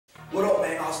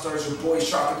Allstars, your boy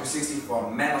Sharky360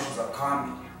 from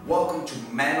Maddenallstars.com. Welcome to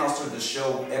Madden Allstars, the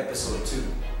show, episode 2.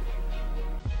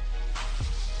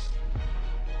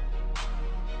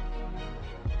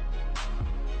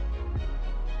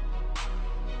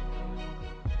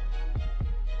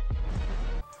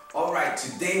 Alright,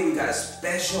 today we got a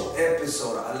special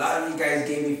episode. A lot of you guys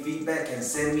gave me feedback and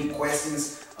sent me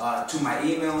questions to my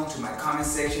email, to my comment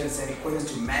section, send me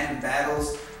questions to Madden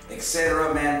Battles,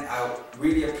 etc. Man, I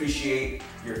really appreciate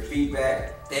your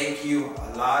feedback. Thank you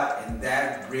a lot, and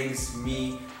that brings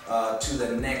me to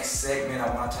the next segment.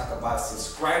 I want to talk about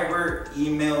subscriber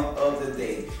email of the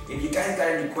day. If you guys got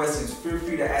any questions, feel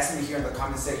free to ask me here in the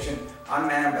comment section on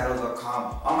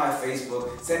Maddenallstars.com, on my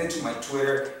Facebook, send it to my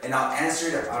Twitter, and I'll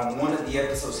answer it on one of the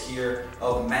episodes here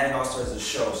of Madden Allstars, the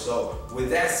show. So with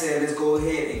that said, let's go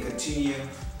ahead and continue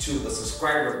to the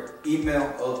subscriber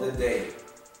email of the day.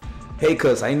 Hey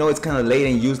cuz, I know it's kind of late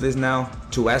and useless now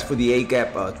to ask for the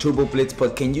A-Gap Turbo Blitz,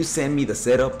 but can you send me the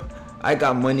setup? I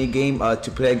got money game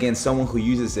to play against someone who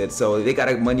uses it, so they got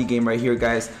a money game right here,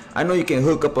 guys. I know you can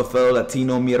hook up a fellow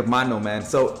Latino, mi hermano, man.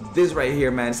 So this right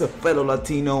here, man, it's a fellow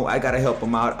Latino. I gotta help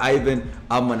him out. Ivan,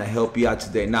 I'm gonna help you out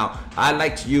today. Now, I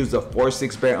like to use the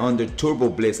 4-6 bear under Turbo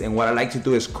Blitz, and what I like to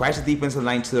do is crash the defensive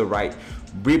line to the right,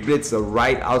 blitz the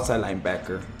right outside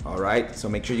linebacker. Alright, so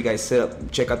make sure you guys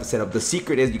check out the setup. The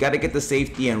secret is you got to get the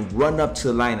safety and run up to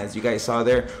the line, as you guys saw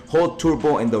there. Hold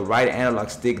turbo and the right analog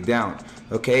stick down.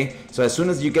 Okay, so as soon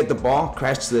as you get the ball,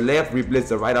 crash to the left, blitz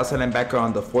the right outside linebacker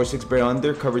on the 4-6 bear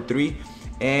under, cover 3.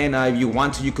 And if you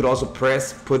want to, you could also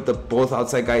press, put the both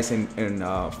outside guys in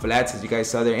flats, as you guys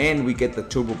saw there, and we get the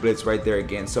turbo blitz right there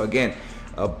again. So again,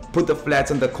 put the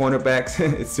flats on the cornerbacks.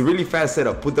 It's a really fast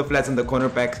setup. Put the flats on the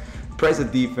cornerbacks, press the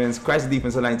defense, crash the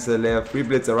defensive line to the left,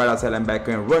 blitz the right outside linebacker,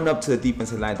 and run up to the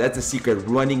defensive line. That's the secret,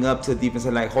 running up to the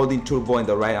defensive line, holding turbo and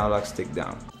the right analog stick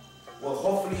down. Well,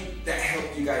 hopefully that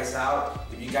helped you guys out.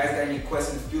 If you guys got any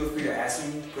questions, feel free to ask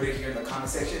me, put it here in the comment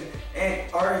section. And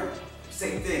or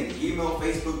same thing, email,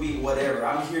 Facebook me, whatever.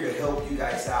 I'm here to help you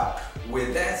guys out.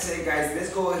 With that said, guys,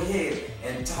 let's go ahead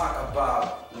and talk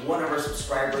about one of our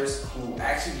subscribers who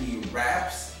actually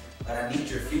raps. And I need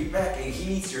your feedback, and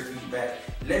he needs your feedback.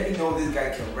 Let me know if this guy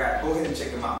can rap. Go ahead and check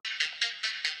him out.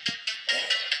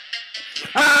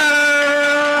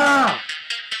 Ah!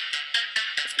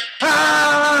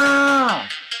 Ah!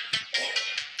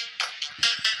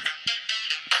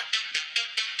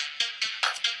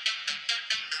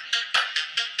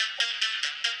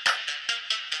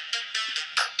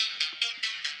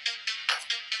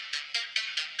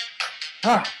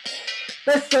 Ha!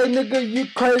 They say, nigga, you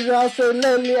crazy. I say,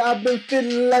 lately I've been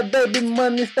feeling like baby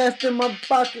money stashed in my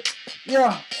pocket.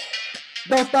 Yeah,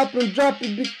 don't stop and drop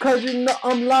it because you know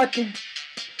I'm locking.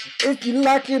 If you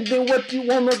like it, then what you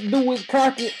wanna do is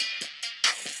clock it.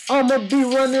 I'ma be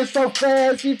running so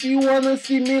fast. If you wanna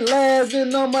see me last,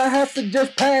 then I'ma have to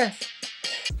just pass.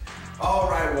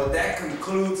 Alright, well that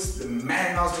concludes the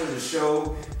Madden Allstars, the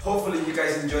show. Hopefully you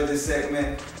guys enjoyed this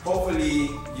segment. Hopefully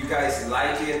you guys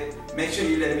like it. Make sure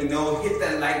you let me know. Hit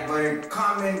that like button,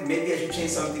 comment. Maybe I should change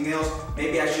something else.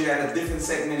 Maybe I should add a different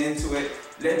segment into it.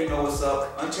 Let me know what's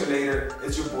up. Until later,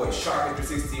 it's your boy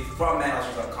Sharky360 from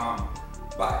Maddenallstars.com.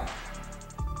 Bye.